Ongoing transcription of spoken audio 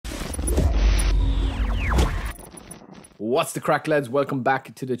What's the crack, lads? Welcome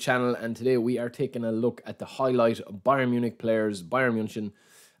back to the channel, and today we are taking a look at the highlight of Bayern Munich players, Bayern Munich,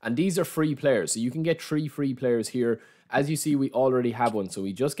 and these are free players, so you can get 3 free players here. As you see, we already have one, so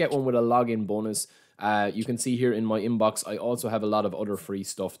we just get one with a login bonus. You can see here in my inbox, I also have a lot of other free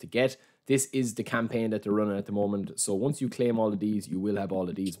stuff to get. This is the campaign that they're running at the moment, so once you claim all of these, you will have all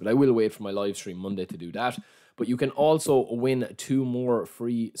of these, but I will wait for my live stream Monday to do that. But you can also win 2 more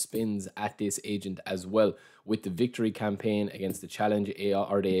free spins at this agent as well with the victory campaign against the challenge AI,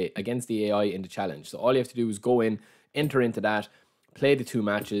 or against the AI in the challenge. So all you have to do is go in, enter into that, play the 2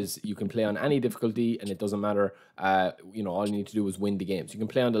 matches. You can play on any difficulty, and it doesn't matter. You know, all you need to do is win the games. You can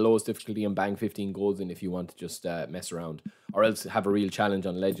play on the lowest difficulty and bang 15 goals in if you want to just mess around, or else have a real challenge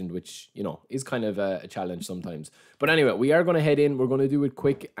on Legend, which, you know, is kind of a challenge sometimes. But anyway, we are going to head in. We're going to do it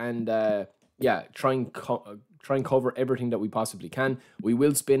quick and yeah, try and cover everything that we possibly can. We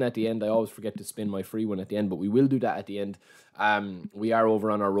will spin at the end. I always forget to spin my free one at the end, but we will do that at the end. We are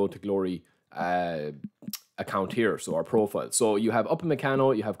over on our Road to Glory account here, so our profile. So you have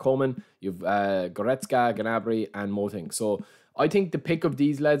Upamecano, you have Coman, you have Goretzka, Gnabry, and Moting. So I think the pick of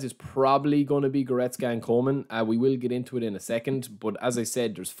these lads is probably going to be Goretzka and Coman. We will get into it in a second, but as I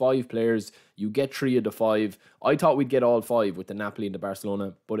said, there's 5 players. You get 3 of the 5. I thought we'd get all 5 with the Napoli and the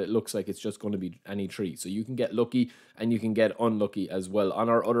Barcelona, but it looks like it's just going to be any 3. So you can get lucky and you can get unlucky as well. On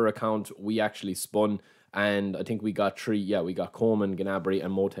our other account, we actually spun, and I think we got 3. Yeah, we got Coman, Gnabry,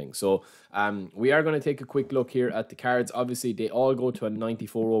 and Moting. So we are going to take a quick look here at the cards. Obviously, they all go to a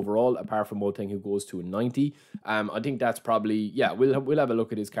 94 overall, apart from Moting, who goes to a 90. I think that's probably, yeah, we'll have a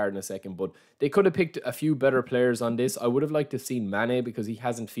look at his card in a second, but they could have picked a few better players on this. I would have liked to have seen Mane, because he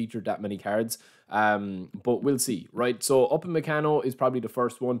hasn't featured that many cards, but we'll see, right? So Upamecano is probably the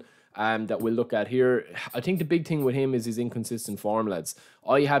first one that we'll look at here. I think the big thing with him is his inconsistent form, lads.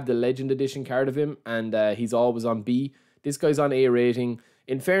 I have the Legend Edition card of him, and he's always on B. This guy's on A rating.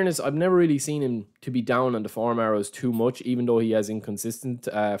 In fairness, I've never really seen him to be down on the form arrows too much, even though he has inconsistent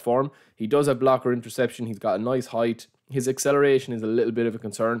form. He does have blocker interception. He's got a nice height. His acceleration is a little bit of a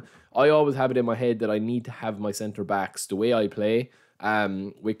concern. I always have it in my head that I need to have my centre backs, the way I play,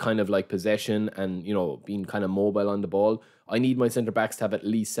 with kind of like possession and, you know, being kind of mobile on the ball, I need my centre backs to have at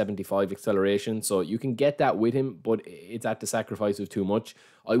least 75 acceleration. So you can get that with him, but it's at the sacrifice of too much.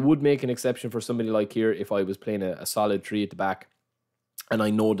 I would make an exception for somebody like here if I was playing a solid 3 at the back and I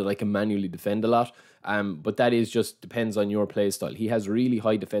know that I can manually defend a lot. But that is just depends on your play style. He has really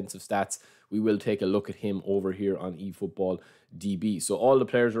high defensive stats. We will take a look at him over here on eFootball DB. So all the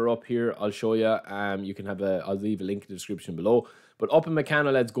players are up here. I'll show you. You can have I'll leave a link in the description below. But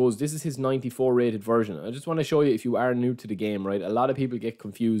Upamecano, lads, goes. This is his 94 rated version. I just want to show you, if you are new to the game, right? A lot of people get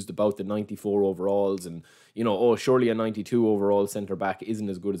confused about the 94 overalls, and, you know, oh, surely a 92 overall centre back isn't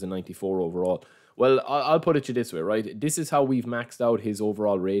as good as a 94 overall. Well, I'll put it to you this way, right? This is how we've maxed out his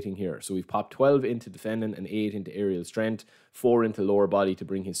overall rating here. So we've popped 12 into defending and 8 into aerial strength, 4 into lower body to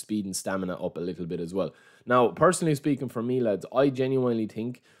bring his speed and stamina up a little bit as well. Now, personally speaking, for me, lads, I genuinely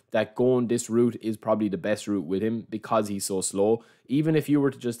think that going this route is probably the best route with him, because he's so slow. Even if you were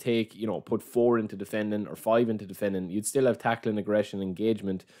to just take, you know, put 4 into defending or 5 into defending, you'd still have tackling, aggression,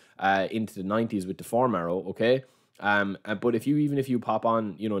 engagement into the 90s with the form arrow, okay? But if you pop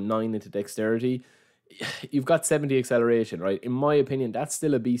on, you know, 9 into dexterity, you've got 70 acceleration, right? In my opinion, that's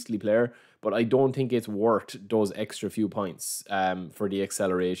still a beastly player, but I don't think it's worth those extra few points for the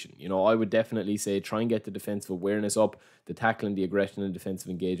acceleration. You know, I would definitely say try and get the defensive awareness up, the tackling, the aggression, and defensive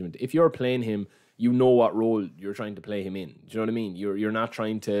engagement. If you're playing him, you know what role you're trying to play him in. Do you know what I mean? You're not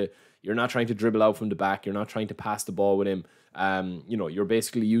trying to dribble out from the back. You're not trying to pass the ball with him. You know, you're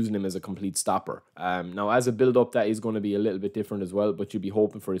basically using him as a complete stopper. Now, as a build-up, that is going to be a little bit different as well, but you'll be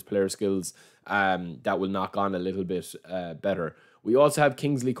hoping for his player skills that will knock on a little bit better. We also have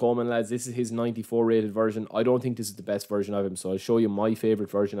Kingsley Coman, lads. This is his 94 rated version. I don't think this is the best version of him, so I'll show you my favourite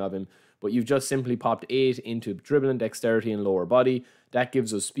version of him. But you've just simply popped 8 into dribbling, dexterity, and lower body. That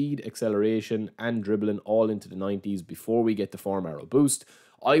gives us speed, acceleration, and dribbling all into the 90s before we get the form arrow boost.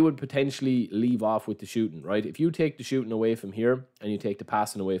 I would potentially leave off with the shooting, right? If you take the shooting away from here and you take the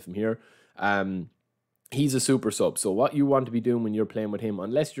passing away from here, he's a super sub. So what you want to be doing when you're playing with him,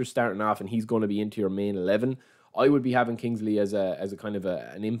 unless you're starting off and he's going to be into your main 11, I would be having Kingsley as a kind of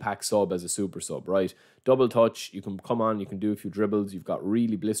an impact sub, as a super sub, right? Double touch, you can come on, you can do a few dribbles, you've got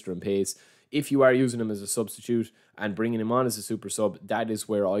really blistering pace. If you are using him as a substitute and bringing him on as a super sub, that is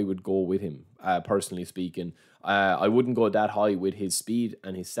where I would go with him, personally speaking. I wouldn't go that high with his speed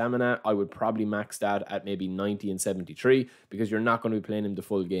and his stamina. I would probably max that at maybe 90 and 73, because you're not going to be playing him the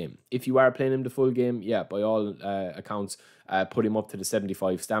full game. If you are playing him the full game, yeah, by all accounts, put him up to the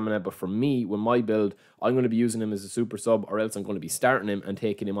 75 stamina. But for me, with my build, I'm going to be using him as a super sub, or else I'm going to be starting him and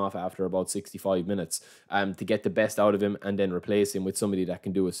taking him off after about 65 minutes to get the best out of him, and then replace him with somebody that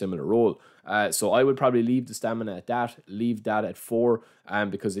can do a similar role. So I would probably leave the stamina at that, leave that at 4,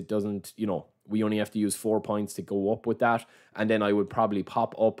 because it doesn't, we only have to use 4 points to go up with that. And then I would probably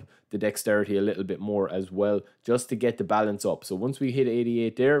pop up the dexterity a little bit more as well, just to get the balance up. So once we hit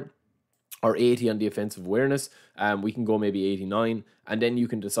 88 there, or 80 on the offensive awareness, we can go maybe 89, and then you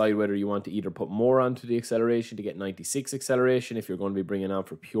can decide whether you want to either put more onto the acceleration to get 96 acceleration if you're going to be bringing out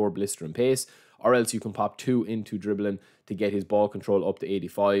for pure blister and pace, or else you can pop 2 into dribbling to get his ball control up to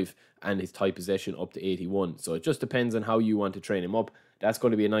 85 and his tight possession up to 81. So it just depends on how you want to train him up. That's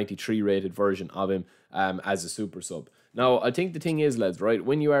going to be a 93 rated version of him as a super sub. Now, I think the thing is, lads, right,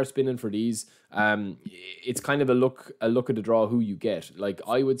 when you are spinning for these, it's kind of a look at the draw who you get. Like,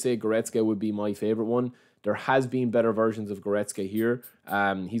 I would say Goretzka would be my favorite one. There has been better versions of Goretzka here.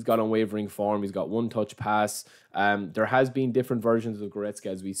 He's got unwavering form. He's got one-touch pass. There has been different versions of Goretzka,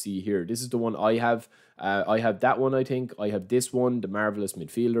 as we see here. This is the one I have. I have that one, I think. I have this one, the Marvelous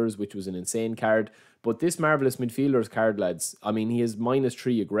Midfielders, which was an insane card. But this Marvelous Midfielders card, lads, I mean, he has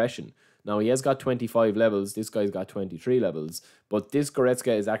 -3 aggression. Now, he has got 25 levels. This guy's got 23 levels. But this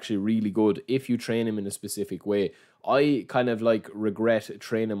Goretzka is actually really good if you train him in a specific way. I kind of like regret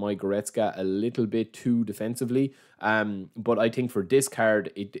training my Goretzka a little bit too defensively. But I think for this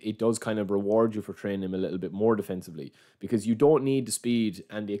card, it does kind of reward you for training him a little bit more defensively, because you don't need the speed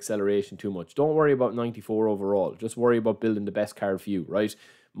and the acceleration too much. Don't worry about 94 overall. Just worry about building the best card for you, right?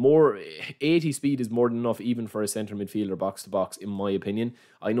 80 speed is more than enough even for a centre midfielder box to box, in my opinion.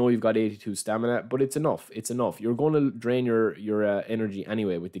 I know you've got 82 stamina, but it's enough. It's enough. You're going to drain your energy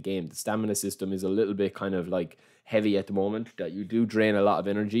anyway with the game. The stamina system is a little bit kind of like heavy at the moment, that you do drain a lot of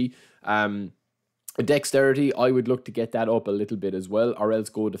energy. Dexterity, I would look to get that up a little bit as well, or else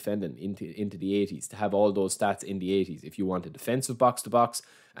go defending into the 80s to have all those stats in the 80s. If you want a defensive box to box,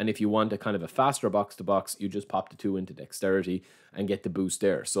 and if you want a kind of a faster box to box, you just pop the 2 into dexterity and get the boost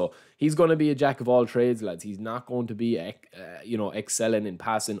there. So he's going to be a jack of all trades, lads. He's not going to be excelling in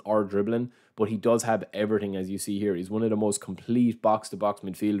passing or dribbling, but he does have everything, as you see here. He's one of the most complete box to box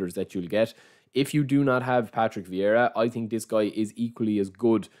midfielders that you'll get. If you do not have Patrick Vieira, I think this guy is equally as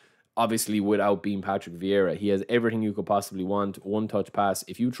good. Obviously, without being Patrick Vieira, he has everything you could possibly want. One-touch pass.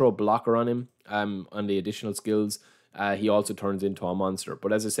 If you throw a blocker on him, on the additional skills, he also turns into a monster.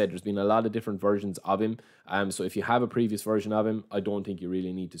 But as I said, there's been a lot of different versions of him. So if you have a previous version of him, I don't think you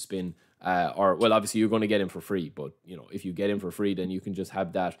really need to spin. Well, obviously, you're going to get him for free. But, if you get him for free, then you can just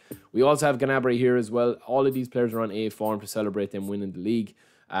have that. We also have Gnabry here as well. All of these players are on A form to celebrate them winning the league.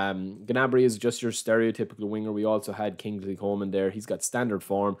 Gnabry is just your stereotypical winger. We also had Kingsley Coman there. He's got standard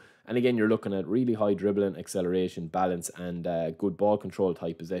form. And again, you're looking at really high dribbling, acceleration, balance, and good ball control,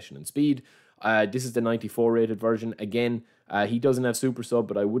 tight possession, and speed. This is the 94 rated version. Again, he doesn't have super sub,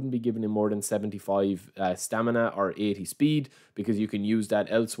 but I wouldn't be giving him more than 75 stamina or 80 speed, because you can use that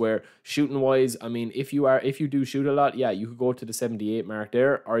elsewhere. Shooting wise, I mean, if you do shoot a lot, yeah, you could go to the 78 mark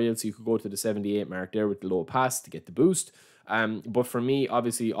there, or else you could go to the 78 mark there with the low pass to get the boost. But for me,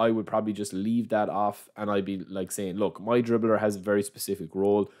 obviously, I would probably just leave that off, and I'd be like saying, look, my dribbler has a very specific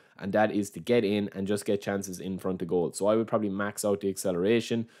role, and that is to get in and just get chances in front of goal. So I would probably max out the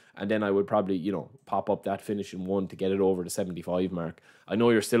acceleration, and then I would probably, pop up that finishing 1 to get it over the 75 mark. I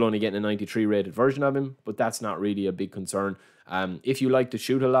know you're still only getting a 93 rated version of him, but that's not really a big concern. If you like to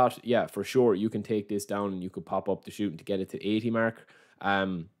shoot a lot, yeah, for sure, you can take this down and you could pop up the shooting to get it to 80 mark.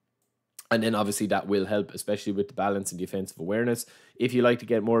 And then obviously that will help, especially with the balance and defensive awareness. If you like to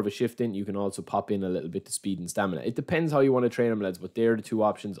get more of a shift in, you can also pop in a little bit to speed and stamina. It depends how you want to train them, lads, but they're the 2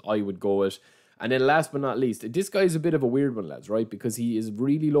 options I would go with. And then last but not least, this guy is a bit of a weird one, lads, right? Because he is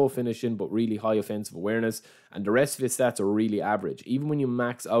really low finishing, but really high offensive awareness. And the rest of his stats are really average. Even when you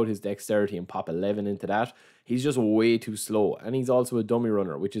max out his dexterity and pop 11 into that, he's just way too slow. And he's also a dummy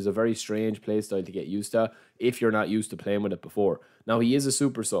runner, which is a very strange playstyle to get used to if you're not used to playing with it before. Now, he is a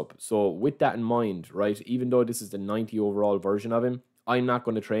super sub. So with that in mind, right, even though this is the 90 overall version of him, I'm not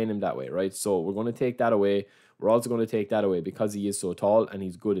going to train him that way, right? So we're going to take that away. We're also going to take that away because he is so tall and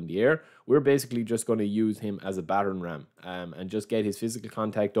he's good in the air. We're basically just going to use him as a battering ram and just get his physical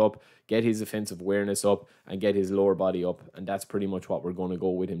contact up, get his offensive awareness up, and get his lower body up. And that's pretty much what we're going to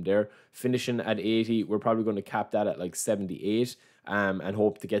go with him there. Finishing at 80, we're probably going to cap that at like 78 and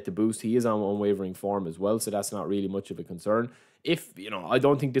hope to get the boost. He is on unwavering form as well, so that's not really much of a concern. If, I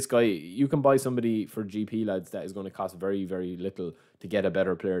don't think this guy, you can buy somebody for GP, lads, that is going to cost very, very little to get a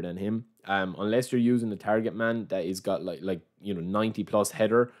better player than him. Unless you're using a target man that is got like 90 plus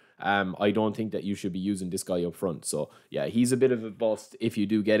header I don't think that you should be using this guy up front. So yeah, he's a bit of a bust. If you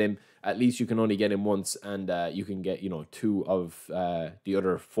do get him, at least you can only get him once, and you can get, you know, 2 of the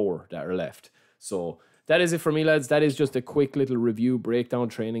other 4 that are left. So that is it for me, lads. That is just a quick little review, breakdown,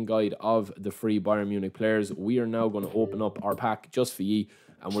 training guide of the free Bayern Munich players. We are now going to open up our pack just for ye,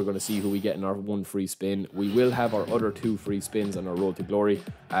 and we're going to see who we get in our 1 free spin. We will have our other 2 free spins on our Road to Glory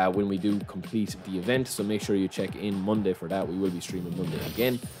when we do complete the event, so make sure you check in Monday for that. We will be streaming Monday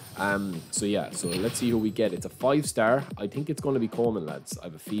again. So yeah, so let's see who we get. It's a 5-star. I think it's going to be Coleman, lads. I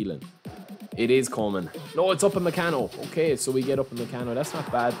have a feeling. It is Coleman. No, it's Upamecano. Okay, so we get Upamecano. That's not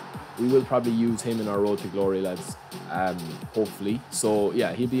bad. We will probably use him in our Road to Glory, lads. Hopefully. So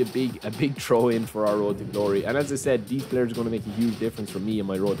yeah, he'll be a big throw in for our Road to Glory. And as I said, these players are going to make a huge difference for me in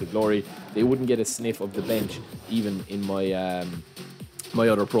my Road to Glory. They wouldn't get a sniff of the bench even in my my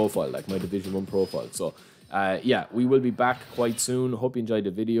other profile, like my Division 1 profile. So yeah, we will be back quite soon. Hope you enjoyed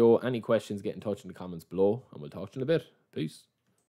the video. Any questions, get in touch in the comments below, and we'll talk to you in a bit. Peace.